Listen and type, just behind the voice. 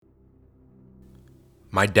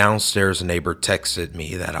My downstairs neighbor texted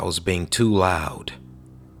me that I was being too loud.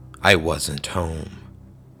 I wasn't home.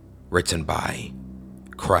 Written by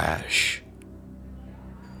Crash.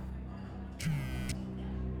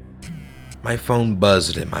 My phone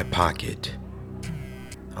buzzed in my pocket.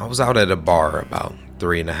 I was out at a bar about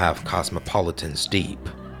 3.5 cosmopolitans deep.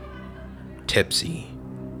 Tipsy.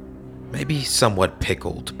 Maybe somewhat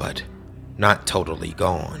pickled, but not totally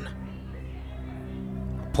gone.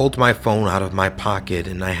 I pulled my phone out of my pocket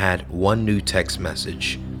and I had one new text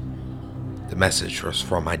message. The message was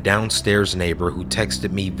from my downstairs neighbor who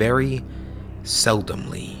texted me very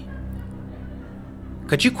seldomly.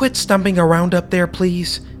 "Could you quit stumping around up there,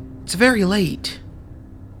 please? It's very late."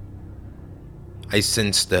 I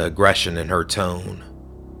sensed the aggression in her tone.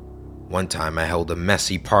 One time I held a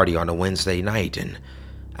messy party on a Wednesday night and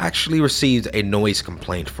actually received a noise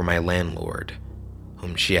complaint from my landlord,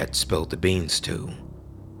 whom she had spilled the beans to.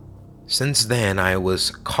 Since then, I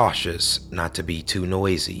was cautious not to be too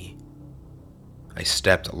noisy. I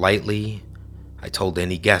stepped lightly, I told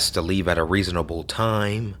any guest to leave at a reasonable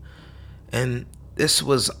time, and this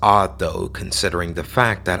was odd though, considering the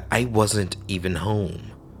fact that I wasn't even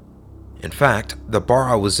home. In fact, the bar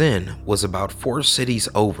I was in was about 4 cities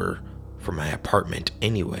over from my apartment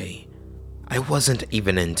anyway. I wasn't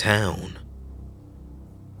even in town.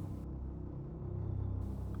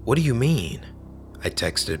 "What do you mean?" I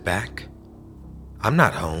texted back. "I'm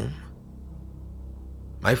not home."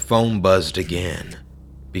 My phone buzzed again,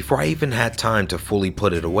 before I even had time to fully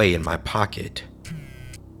put it away in my pocket.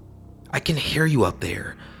 "I can hear you up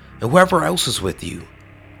there, and whoever else is with you.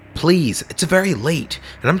 Please, it's very late,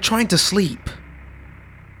 and I'm trying to sleep."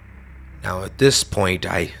 Now at this point,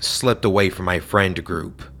 I slipped away from my friend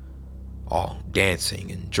group, all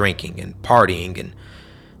dancing and drinking and partying, and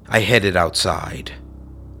I headed outside.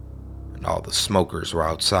 And all the smokers were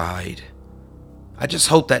outside. I just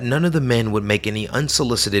hoped that none of the men would make any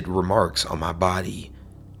unsolicited remarks on my body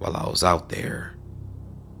while I was out there.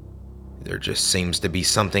 There just seems to be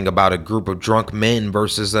something about a group of drunk men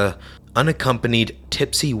versus a unaccompanied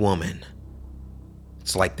tipsy woman.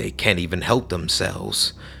 It's like they can't even help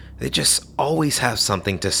themselves. They just always have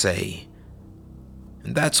something to say.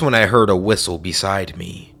 And that's when I heard a whistle beside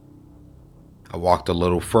me. I walked a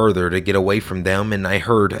little further to get away from them and I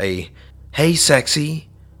heard a "Hey, sexy,"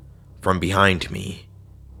 from behind me.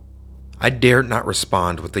 I dared not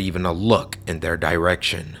respond with even a look in their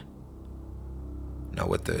direction. Now,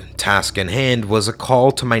 with the task in hand was a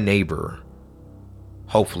call to my neighbor.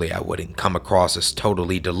 Hopefully I wouldn't come across as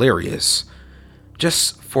totally delirious,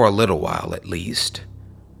 just for a little while at least.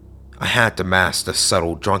 I had to mask the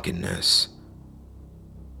subtle drunkenness.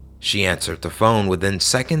 She answered the phone within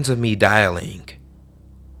seconds of me dialing.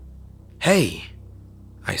 "Hey,"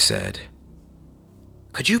 I said.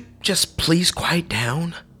 "Could you just please quiet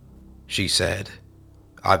down?" she said,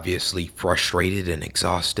 obviously frustrated and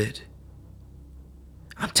exhausted.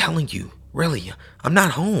 "I'm telling you, really, I'm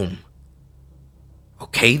not home."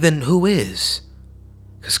 "Okay, then who is?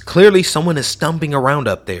 Because clearly someone is stumping around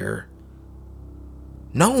up there."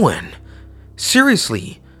 "No one.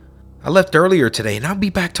 Seriously. I left earlier today and I'll be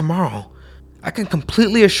back tomorrow. I can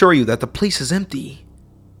completely assure you that the place is empty."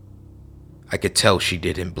 I could tell she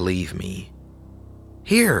didn't believe me.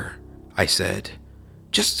 "Here," I said.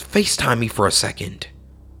 "Just FaceTime me for a second."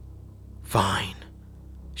 "Fine,"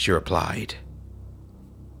 she replied.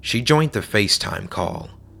 She joined the FaceTime call,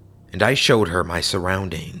 and I showed her my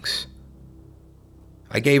surroundings.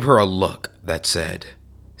 I gave her a look that said,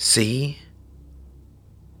 "See?"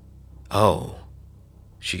 "Oh,"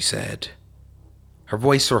 she said, her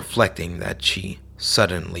voice reflecting that she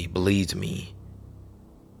suddenly believed me.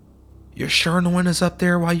 "You're sure no one is up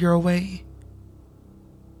there while you're away?"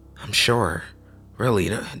 "I'm sure.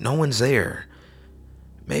 Really, no one's there.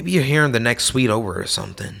 Maybe you're here in the next suite over or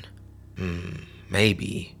something."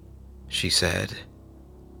 Maybe," she said.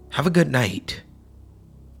 "Have a good night."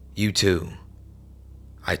 "You too,"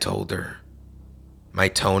 I told her, my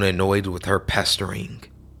tone annoyed with her pestering.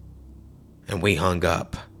 And we hung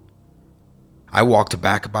up. I walked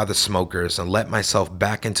back by the smokers and let myself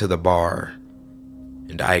back into the bar,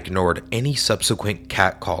 and I ignored any subsequent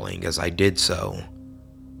catcalling as I did so.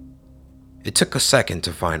 It took a second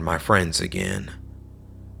to find my friends again.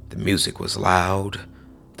 The music was loud,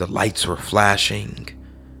 the lights were flashing,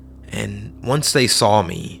 and once they saw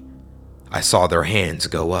me, I saw their hands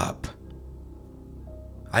go up.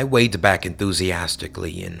 I waved back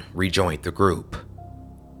enthusiastically and rejoined the group.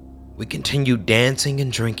 We continued dancing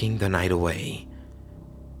and drinking the night away,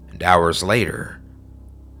 and hours later,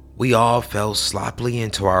 we all fell sloppily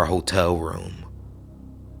into our hotel room.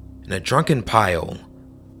 In a drunken pile,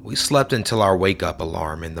 We slept until our wake-up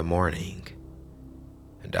alarm in the morning,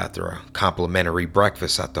 and after a complimentary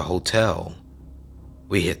breakfast at the hotel,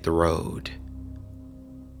 we hit the road.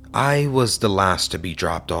 I was the last to be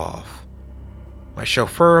dropped off. My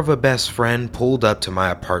chauffeur of a best friend pulled up to my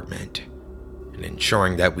apartment, and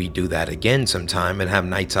ensuring that we do that again sometime and have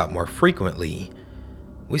nights out more frequently,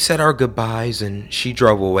 we said our goodbyes and she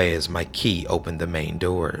drove away as my key opened the main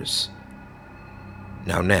doors.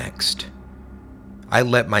 Now next, I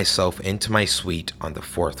let myself into my suite on the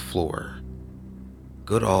 4th floor.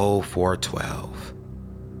 Good old 412.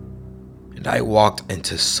 And I walked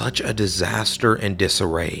into such a disaster and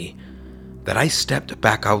disarray that I stepped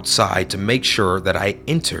back outside to make sure that I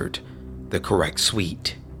entered the correct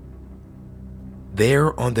suite.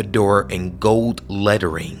 There on the door in gold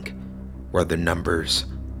lettering were the numbers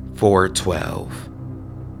 412.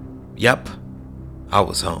 Yep, I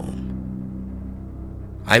was home.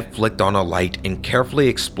 I flicked on a light and carefully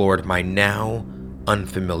explored my now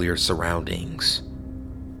unfamiliar surroundings.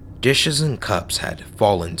 Dishes and cups had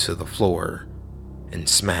fallen to the floor and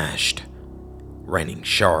smashed, raining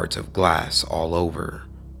shards of glass all over.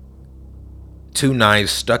 2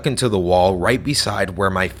 knives stuck into the wall right beside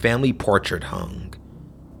where my family portrait hung,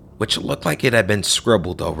 which looked like it had been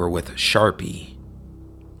scribbled over with Sharpie.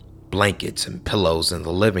 Blankets and pillows in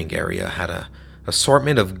the living area had an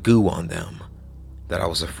assortment of goo on them that I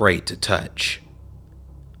was afraid to touch,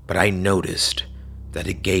 but I noticed that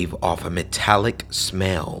it gave off a metallic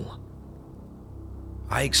smell.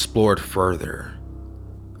 I explored further,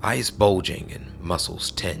 eyes bulging and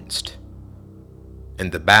muscles tensed.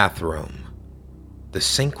 In the bathroom, the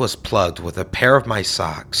sink was plugged with a pair of my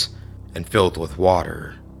socks and filled with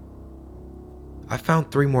water. I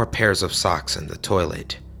found 3 more pairs of socks in the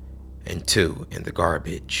toilet and 2 in the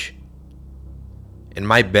garbage. In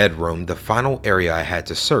my bedroom, the final area I had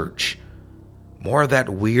to search, more of that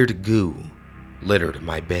weird goo littered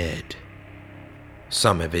my bed,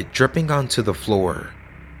 some of it dripping onto the floor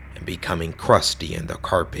and becoming crusty in the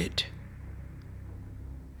carpet.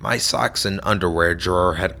 My socks and underwear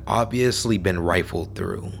drawer had obviously been rifled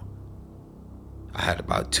through. I had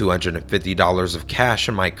about $250 of cash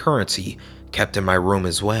in my currency kept in my room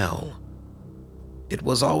as well. It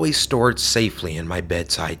was always stored safely in my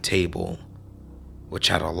bedside table, which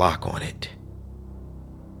had a lock on it.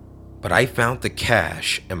 But I found the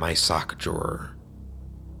cash in my sock drawer.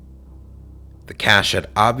 The cash had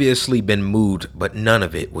obviously been moved, but none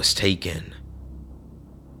of it was taken.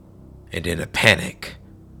 And in a panic,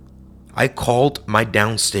 I called my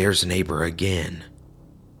downstairs neighbor again.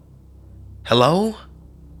 "Hello?"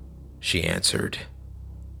 she answered.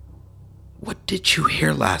 "What did you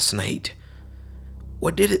hear last night?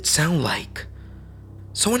 What did it sound like?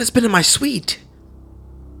 Someone has been in my suite."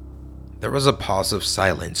 There was a pause of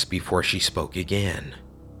silence before she spoke again.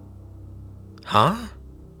 "Huh?"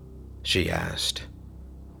 she asked.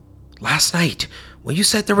 "Last night, when you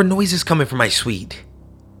said there were noises coming from my suite."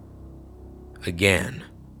 Again,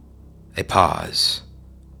 a pause.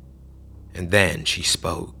 And then she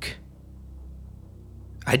spoke.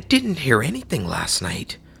 "I didn't hear anything last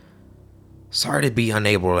night. Sorry to be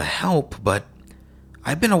unable to help, but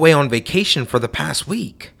I've been away on vacation for the past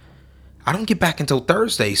week. I don't get back until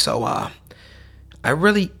Thursday, so I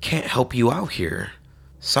really can't help you out here.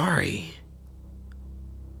 Sorry."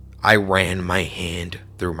 I ran my hand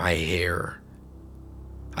through my hair.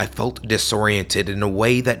 I felt disoriented in a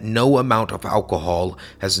way that no amount of alcohol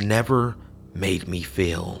has never made me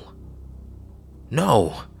feel.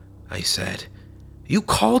 "No," I said. "You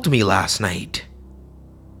called me last night."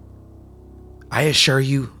 "I assure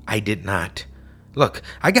you I did not. Look,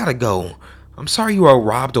 I gotta go. I'm sorry you were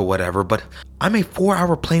robbed or whatever, but I'm a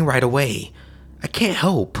 4-hour plane ride away. I can't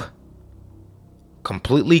help."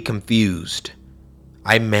 Completely confused,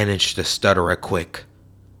 I managed to stutter a quick,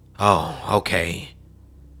 "Oh, okay,"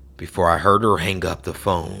 before I heard her hang up the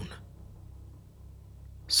phone.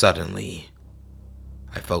 Suddenly,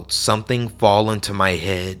 I felt something fall into my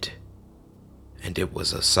head, and it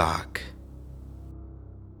was a sock.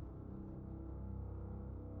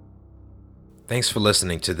 Thanks for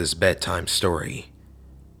listening to this bedtime story.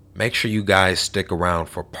 Make sure you guys stick around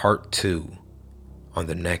for part 2 on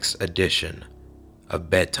the next edition of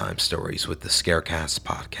Bedtime Stories with the Scarecast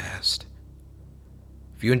podcast.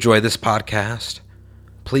 If you enjoy this podcast,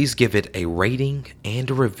 please give it a rating and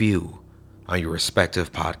a review on your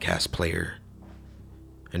respective podcast player.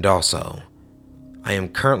 And also, I am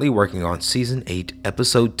currently working on Season 8,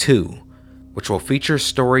 Episode 2, which will feature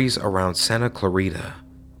stories around Santa Clarita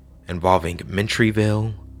involving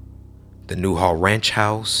Mentryville, the Newhall Ranch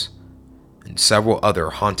House, and several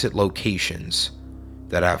other haunted locations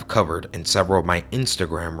that I've covered in several of my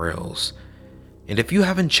Instagram reels. And if you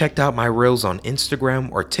haven't checked out my reels on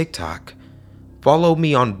Instagram or TikTok, follow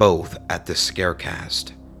me on both at The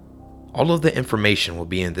Scarecast. All of the information will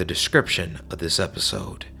be in the description of this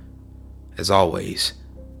episode. As always,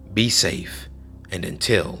 be safe, and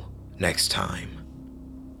until next time.